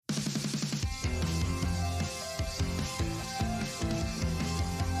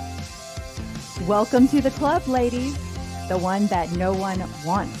Welcome to the club, ladies. The one that no one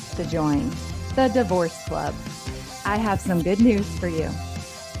wants to join, the Divorce Club. I have some good news for you.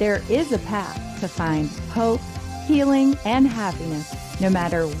 There is a path to find hope, healing, and happiness, no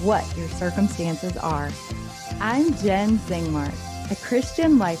matter what your circumstances are. I'm Jen Zingmark, a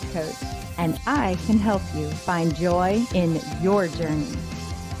Christian life coach, and I can help you find joy in your journey.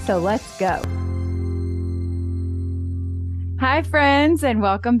 So let's go. Hi, friends, and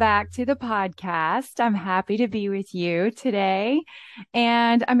welcome back to the podcast. I'm happy to be with you today,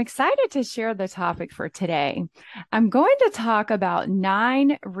 and I'm excited to share the topic for today. I'm going to talk about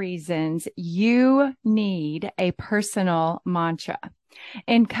 9 reasons you need a personal mantra.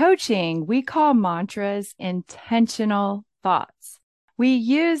 In coaching, we call mantras intentional thoughts. We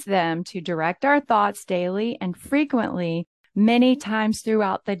use them to direct our thoughts daily and frequently, many times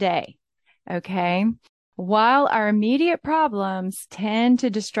throughout the day. Okay? While our immediate problems tend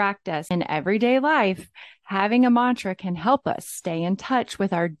to distract us in everyday life, having a mantra can help us stay in touch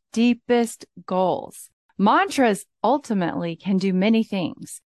with our deepest goals. Mantras ultimately can do many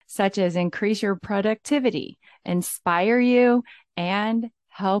things, such as increase your productivity, inspire you, and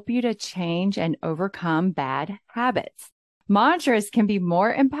help you to change and overcome bad habits. Mantras can be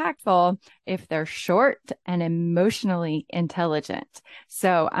more impactful if they're short and emotionally intelligent.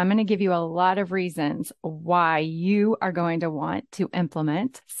 So I'm going to give you a lot of reasons why you are going to want to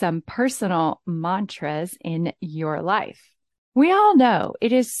implement some personal mantras in your life. We all know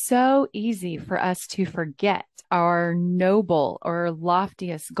it is so easy for us to forget our noble or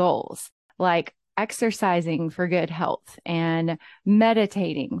loftiest goals, like exercising for good health and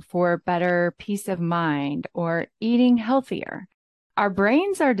meditating for better peace of mind or eating healthier. Our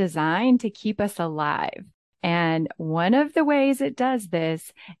brains are designed to keep us alive. And one of the ways it does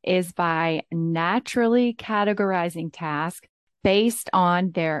this is by naturally categorizing tasks based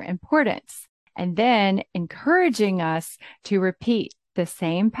on their importance and then encouraging us to repeat the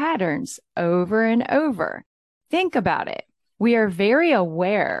same patterns over and over. Think about it. We are very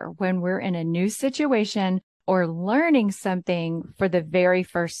aware when we're in a new situation or learning something for the very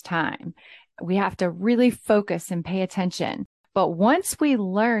first time. We have to really focus and pay attention. But once we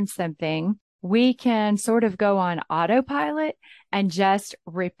learn something, we can sort of go on autopilot and just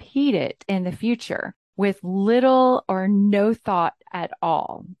repeat it in the future with little or no thought at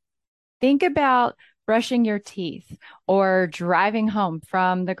all. Think about brushing your teeth or driving home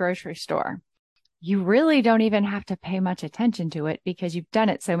from the grocery store. You really don't even have to pay much attention to it because you've done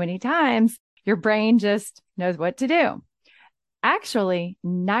it so many times, your brain just knows what to do. Actually,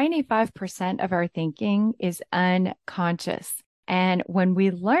 95% of our thinking is unconscious. And when we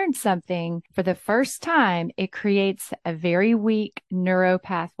learn something for the first time, it creates a very weak neuro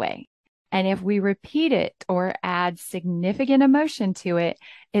pathway. And if we repeat it or add significant emotion to it,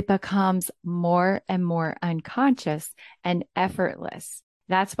 it becomes more and more unconscious and effortless.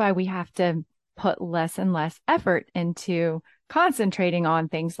 That's why we have to put less and less effort into concentrating on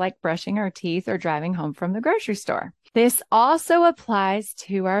things like brushing our teeth or driving home from the grocery store. This also applies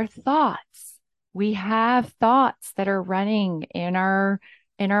to our thoughts. We have thoughts that are running in our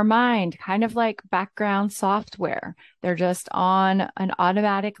mind, kind of like background software. They're just on an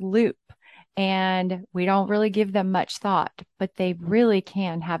automatic loop and we don't really give them much thought, but they really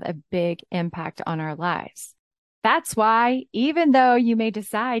can have a big impact on our lives. That's why, even though you may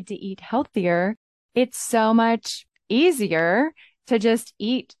decide to eat healthier, it's so much easier to just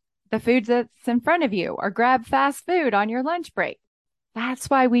eat the food that's in front of you or grab fast food on your lunch break. That's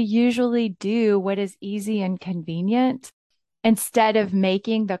why we usually do what is easy and convenient instead of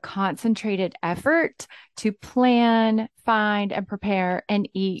making the concentrated effort to plan, find, and prepare and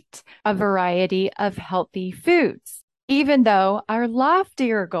eat a variety of healthy foods, even though our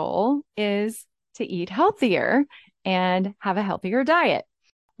loftier goal is to eat healthier and have a healthier diet.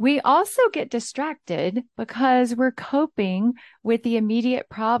 We also get distracted because we're coping with the immediate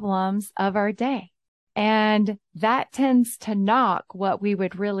problems of our day. And that tends to knock what we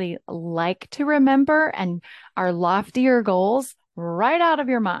would really like to remember and our loftier goals right out of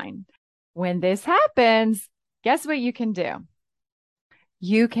your mind. When this happens, guess what you can do?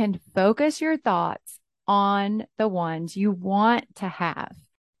 You can focus your thoughts on the ones you want to have.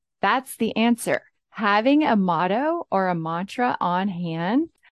 That's the answer. Having a motto or a mantra on hand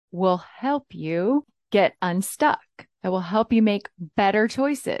will help you get unstuck. It will help you make better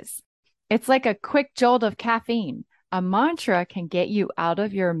choices. It's like a quick jolt of caffeine. A mantra can get you out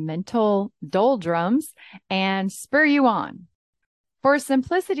of your mental doldrums and spur you on. For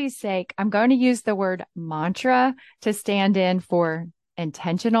simplicity's sake, I'm going to use the word mantra to stand in for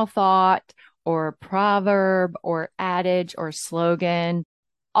intentional thought or proverb or adage or slogan.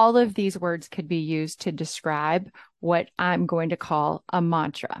 all of these words could be used to describe what I'm going to call a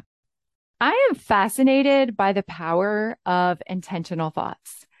mantra. I am fascinated by the power of intentional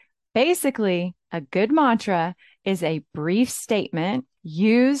thoughts. Basically, a good mantra is a brief statement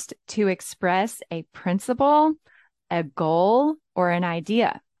used to express a principle, a goal, or an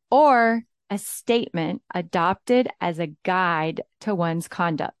idea, or a statement adopted as a guide to one's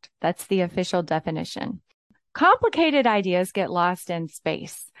conduct. That's the official definition. Complicated ideas get lost in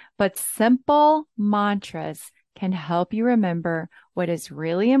space, but simple mantras can help you remember what is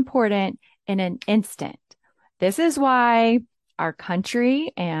really important in an instant. This is why our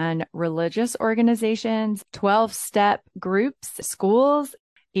country and religious organizations, 12-step groups, schools,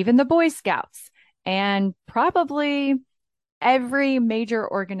 even the Boy Scouts, and probably every major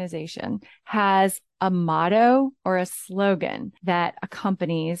organization has a motto or a slogan that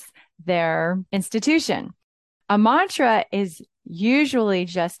accompanies their institution. A mantra is usually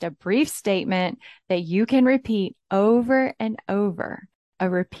just a brief statement that you can repeat over and over, a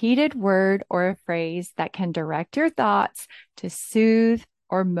repeated word or a phrase that can direct your thoughts to soothe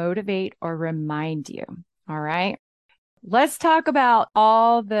or motivate or remind you. All right. Let's talk about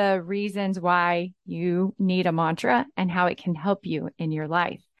all the reasons why you need a mantra and how it can help you in your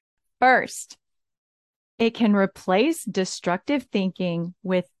life. First, it can replace destructive thinking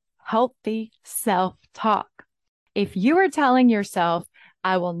with healthy self-talk. If you are telling yourself,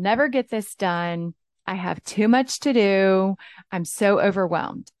 I will never get this done, I have too much to do, I'm so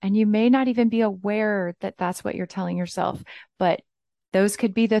overwhelmed, and you may not even be aware that that's what you're telling yourself, but those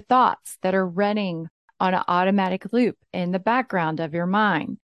could be the thoughts that are running on an automatic loop in the background of your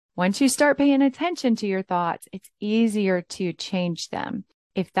mind. Once you start paying attention to your thoughts, it's easier to change them.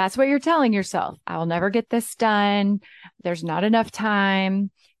 If that's what you're telling yourself, I will never get this done, there's not enough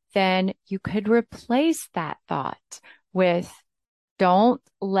time, then you could replace that thought with, don't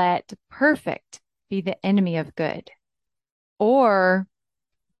let perfect be the enemy of good. Or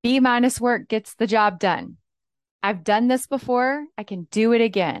B- work gets the job done. I've done this before, I can do it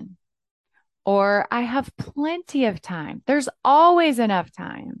again. Or I have plenty of time. There's always enough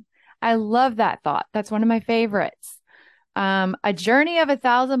time. I love that thought. That's one of my favorites. A journey of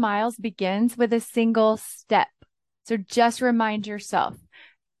 1,000 miles begins with a single step. So just remind yourself,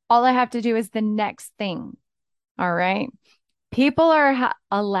 all I have to do is the next thing. All right. People are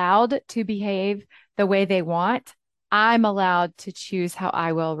allowed to behave the way they want. I'm allowed to choose how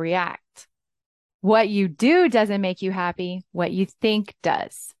I will react. What you do doesn't make you happy. What you think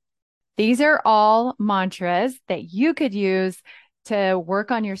does. These are all mantras that you could use to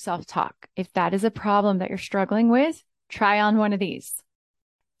work on your self-talk. If that is a problem that you're struggling with, try on one of these.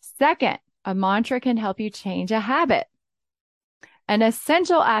 Second, a mantra can help you change a habit. An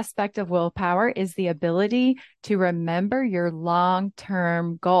essential aspect of willpower is the ability to remember your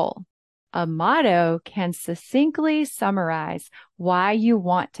long-term goal. A motto can succinctly summarize why you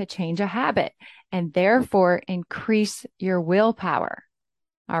want to change a habit and therefore increase your willpower.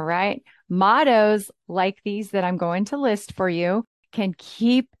 All right. Mottos like these that I'm going to list for you can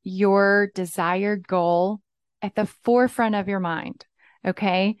keep your desired goal at the forefront of your mind.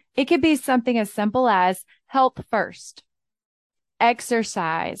 Okay. It could be something as simple as health first.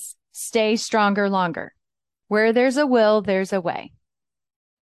 Exercise, stay stronger longer. Where there's a will, there's a way.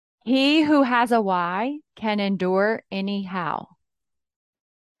 He who has a why can endure anyhow.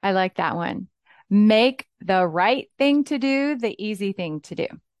 I like that one. Make the right thing to do the easy thing to do.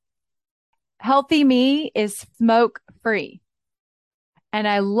 Healthy me is smoke free. And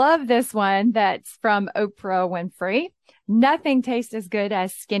I love this one that's from Oprah Winfrey. Nothing tastes as good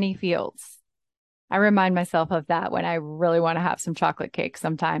as skinny feels. I remind myself of that when I really want to have some chocolate cake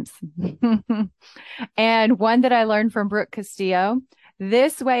sometimes. And one that I learned from Brooke Castillo,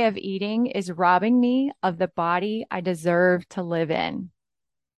 this way of eating is robbing me of the body I deserve to live in.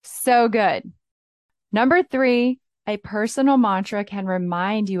 So good. Number 3, a personal mantra can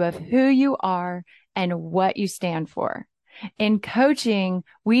remind you of who you are and what you stand for. In coaching,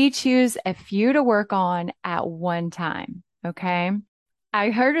 we choose a few to work on at one time. Okay.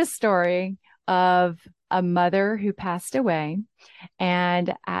 I heard a story of a mother who passed away,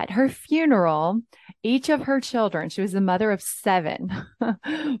 and at her funeral, each of her children, she was the mother of 7,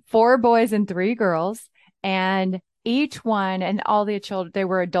 4 boys and 3 girls, and each one and all the children, they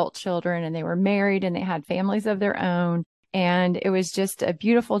were adult children and they were married and they had families of their own. And it was just a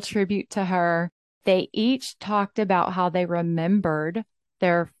beautiful tribute to her. They each talked about how they remembered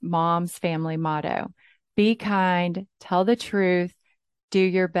their mom's family motto: be kind, tell the truth, do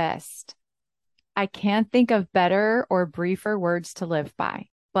your best. I can't think of better or briefer words to live by,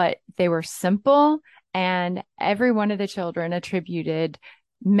 but they were simple, and every one of the children attributed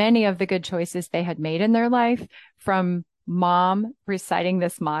many of the good choices they had made in their life from mom reciting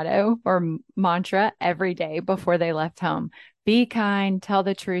this motto or mantra every day before they left home. Be kind, tell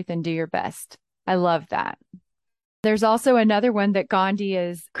the truth, and do your best. I love that. There's also another one that Gandhi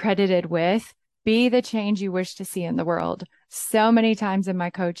is credited with. Be the change you wish to see in the world. So many times in my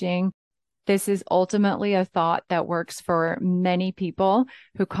coaching, this is ultimately a thought that works for many people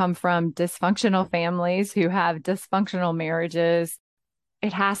who come from dysfunctional families, who have dysfunctional marriages.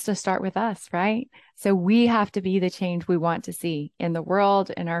 It has to start with us, right? So we have to be the change we want to see in the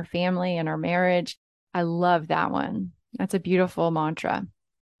world, in our family, in our marriage. I love that one. That's a beautiful mantra.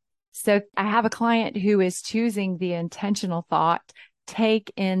 So I have a client who is choosing the intentional thought,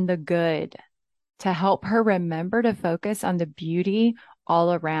 take in the good, to help her remember to focus on the beauty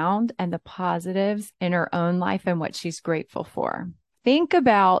all around and the positives in her own life and what she's grateful for. Think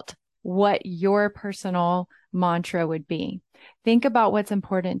about what your personal mantra would be. Think about what's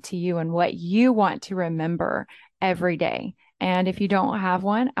important to you and what you want to remember every day. And if you don't have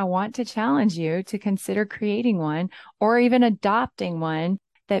one, I want to challenge you to consider creating one or even adopting one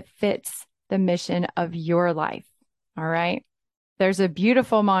that fits the mission of your life. All right. There's a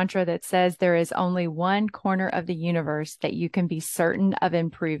beautiful mantra that says there is only one corner of the universe that you can be certain of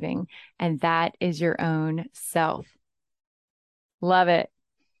improving, and that is your own self. Love it.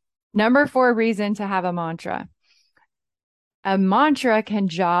 Number 4 reason to have a mantra. A mantra can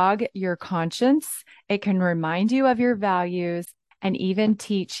jog your conscience. It can remind you of your values and even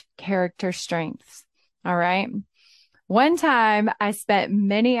teach character strengths. All right. One time I spent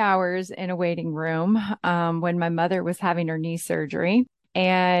many hours in a waiting room when my mother was having her knee surgery.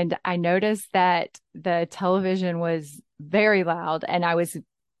 And I noticed that the television was very loud and I was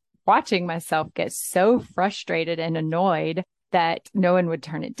watching myself get so frustrated and annoyed that no one would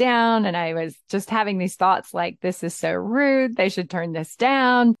turn it down. And I was just having these thoughts like, this is so rude. They should turn this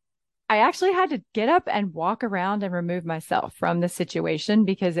down. I actually had to get up and walk around and remove myself from the situation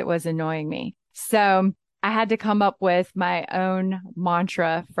because it was annoying me. So I had to come up with my own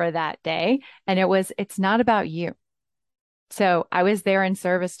mantra for that day. And it was, it's not about you. So I was there in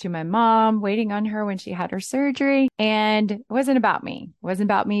service to my mom, waiting on her when she had her surgery. And it wasn't about me. It wasn't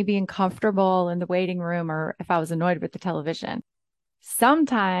about me being comfortable in the waiting room or if I was annoyed with the television.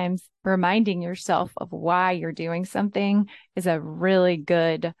 Sometimes reminding yourself of why you're doing something is a really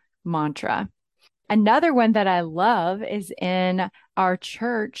good mantra. Another one that I love is in our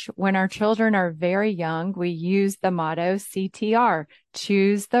church. When our children are very young, we use the motto CTR,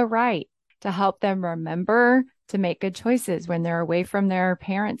 choose the right, to help them remember to make good choices when they're away from their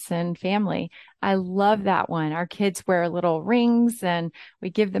parents and family. I love that one. Our kids wear little rings and we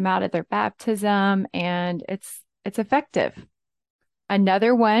give them out at their baptism, and it's effective.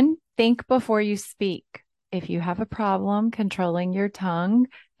 Another one, think before you speak. If you have a problem controlling your tongue,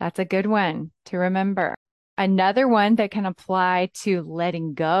 that's a good one to remember. Another one that can apply to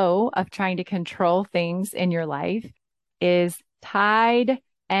letting go of trying to control things in your life is tide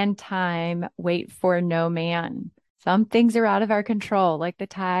and time wait for no man. Some things are out of our control, like the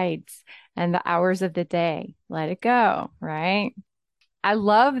tides and the hours of the day. Let it go, right? I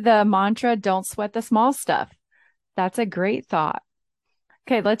love the mantra, don't sweat the small stuff. That's a great thought.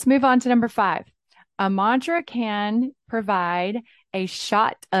 Okay, let's move on to number 5. A mantra can provide a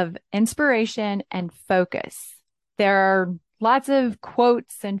shot of inspiration and focus. There are lots of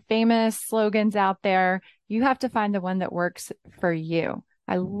quotes and famous slogans out there. You have to find the one that works for you.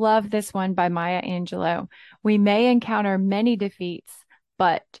 I love this one by Maya Angelou. We may encounter many defeats,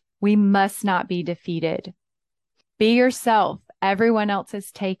 but we must not be defeated. Be yourself. Everyone else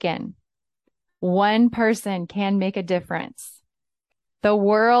is taken. One person can make a difference. The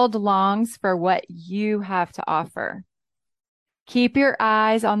world longs for what you have to offer. Keep your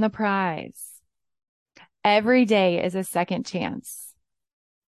eyes on the prize. Every day is a second chance.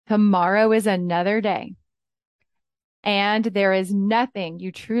 Tomorrow is another day. And there is nothing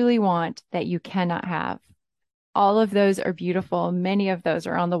you truly want that you cannot have. All of those are beautiful. Many of those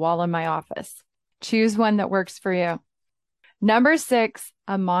are on the wall in my office. Choose one that works for you. Number 6,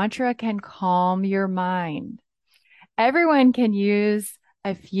 a mantra can calm your mind. Everyone can use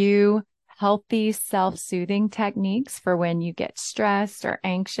a few healthy self-soothing techniques for when you get stressed or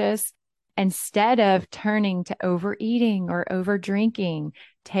anxious. Instead of turning to overeating or overdrinking,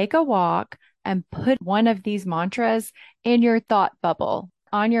 take a walk and put one of these mantras in your thought bubble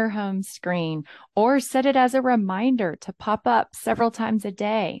on your home screen, or set it as a reminder to pop up several times a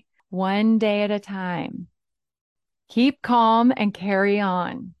day, one day at a time. Keep calm and carry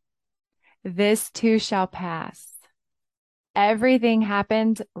on. This too shall pass. Everything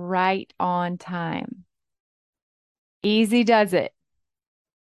happens right on time. Easy does it.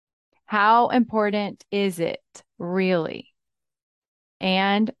 How important is it really?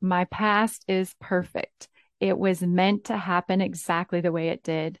 And my past is perfect. It was meant to happen exactly the way it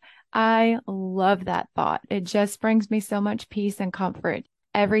did. I love that thought. It just brings me so much peace and comfort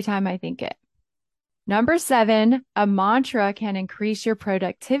every time I think it. Number 7, a mantra can increase your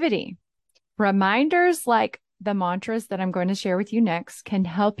productivity. Reminders like the mantras that I'm going to share with you next can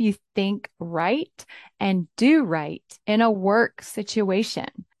help you think right and do right in a work situation.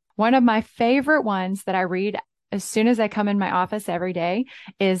 One of my favorite ones that I read as soon as I come in my office every day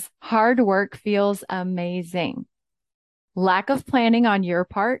is hard work feels amazing. Lack of planning on your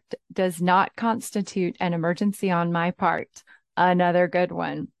part does not constitute an emergency on my part. Another good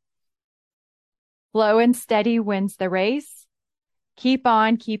one. Slow and steady wins the race. Keep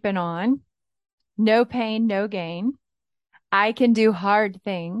on keeping on. No pain, no gain. I can do hard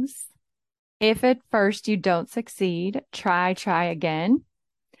things. If at first you don't succeed, try again.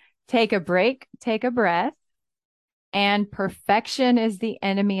 Take a break, take a breath. And perfection is the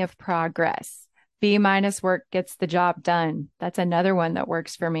enemy of progress. B- work gets the job done. That's another one that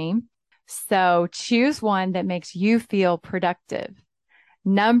works for me. So choose one that makes you feel productive.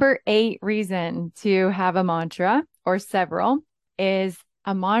 Number 8 reason to have a mantra or several is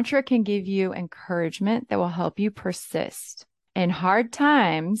a mantra can give you encouragement that will help you persist. In hard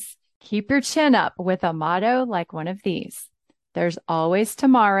times, keep your chin up with a motto like one of these. There's always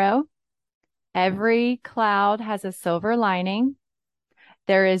tomorrow. Every cloud has a silver lining.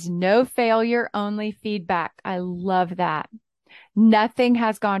 There is no failure, only feedback. I love that. Nothing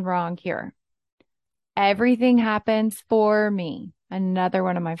has gone wrong here. Everything happens for me. Another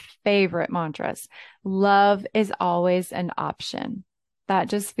one of my favorite mantras. Love is always an option. That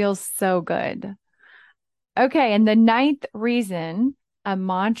just feels so good. Okay. And the 9th reason a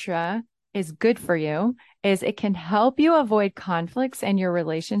mantra is good for you is it can help you avoid conflicts in your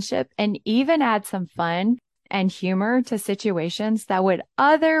relationship and even add some fun and humor to situations that would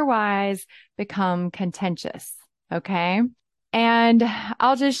otherwise become contentious. Okay. And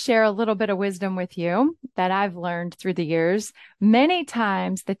I'll just share a little bit of wisdom with you that I've learned through the years. Many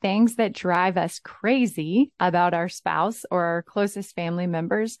times, the things that drive us crazy about our spouse or our closest family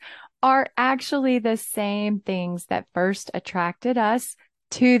members are actually the same things that first attracted us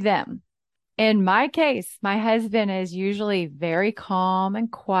to them. In my case, my husband is usually very calm and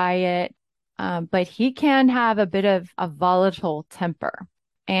quiet, but he can have a bit of a volatile temper.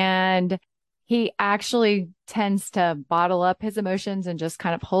 And he actually tends to bottle up his emotions and just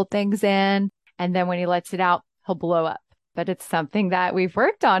kind of hold things in. And then when he lets it out, he'll blow up. But it's something that we've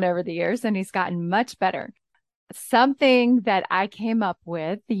worked on over the years and he's gotten much better. Something that I came up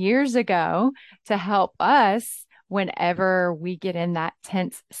with years ago to help us whenever we get in that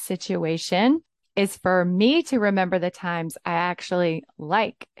tense situation is for me to remember the times I actually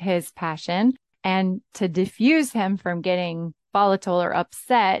like his passion and to diffuse him from getting volatile or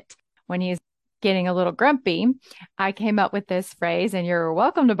upset when he's getting a little grumpy. I came up with this phrase, and you're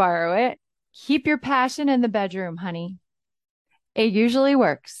welcome to borrow it. Keep your passion in the bedroom, honey. It usually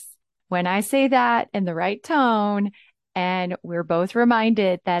works. When I say that in the right tone, and we're both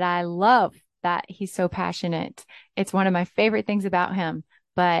reminded that I love that he's so passionate. It's one of my favorite things about him,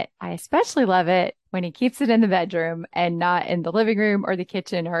 but I especially love it when he keeps it in the bedroom and not in the living room or the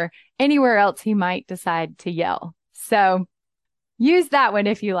kitchen or anywhere else he might decide to yell. So use that one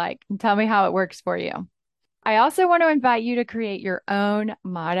if you like and tell me how it works for you. I also want to invite you to create your own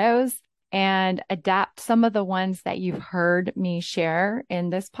mottos and adapt some of the ones that you've heard me share in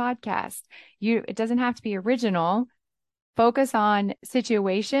this podcast. It doesn't have to be original. Focus on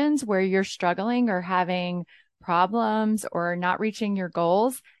situations where you're struggling or having problems or not reaching your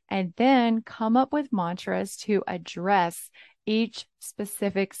goals, and then come up with mantras to address each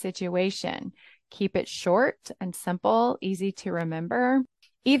specific situation. Keep it short and simple, easy to remember.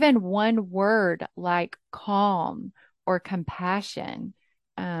 Even one word like calm or compassion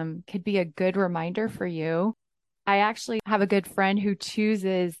could be a good reminder for you. I actually have a good friend who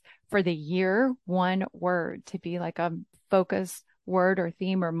chooses for the year one word to be like a focus word or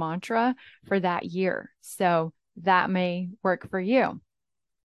theme or mantra for that year. So that may work for you.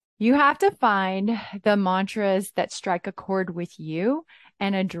 You have to find the mantras that strike a chord with you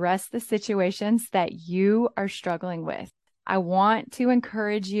and address the situations that you are struggling with. I want to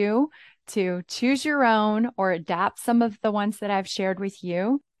encourage you to choose your own or adapt some of the ones that I've shared with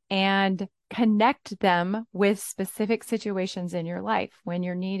you and connect them with specific situations in your life when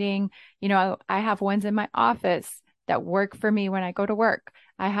you're needing, I have ones in my office that work for me when I go to work.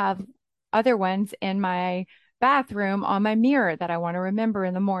 I have other ones in my bathroom on my mirror that I want to remember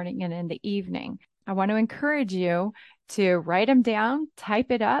in the morning and in the evening. I want to encourage you to write them down,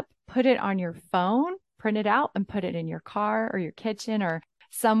 type it up, put it on your phone, print it out, and put it in your car or your kitchen or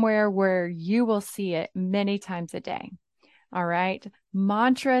somewhere where you will see it many times a day. All right.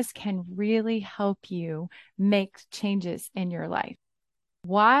 Mantras can really help you make changes in your life.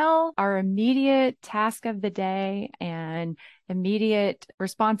 While our immediate task of the day and immediate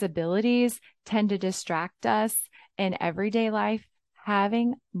responsibilities tend to distract us in everyday life,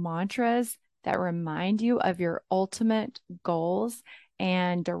 having mantras that remind you of your ultimate goals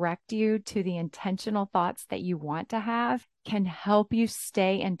and direct you to the intentional thoughts that you want to have can help you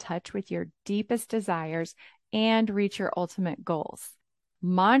stay in touch with your deepest desires and reach your ultimate goals.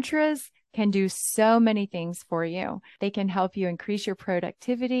 Mantras can do so many things for you. They can help you increase your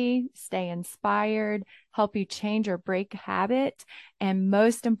productivity, stay inspired, help you change or break habit, and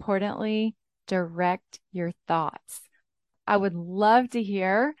most importantly, direct your thoughts. I would love to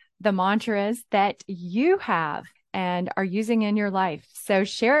hear the mantras that you have and are using in your life. So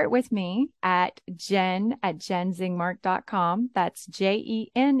share it with me at jenzingmark.com. That's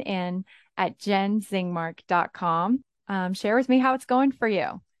JENN at jenzingmark.com. Share with me how it's going for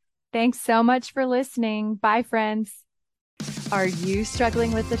you. Thanks so much for listening. Bye, friends. Are you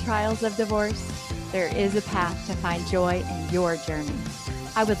struggling with the trials of divorce? There is a path to find joy in your journey.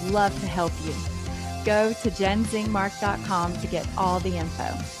 I would love to help you. Go to jenzingmark.com to get all the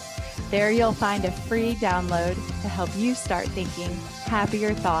info. There you'll find a free download to help you start thinking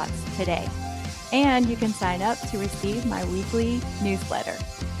happier thoughts today. And you can sign up to receive my weekly newsletter.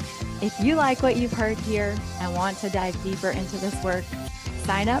 If you like what you've heard here and want to dive deeper into this work,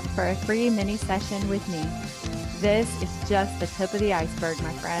 sign up for a free mini session with me. This is just the tip of the iceberg,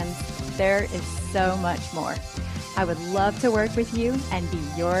 my friends. There is so much more. I would love to work with you and be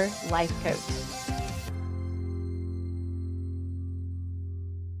your life coach.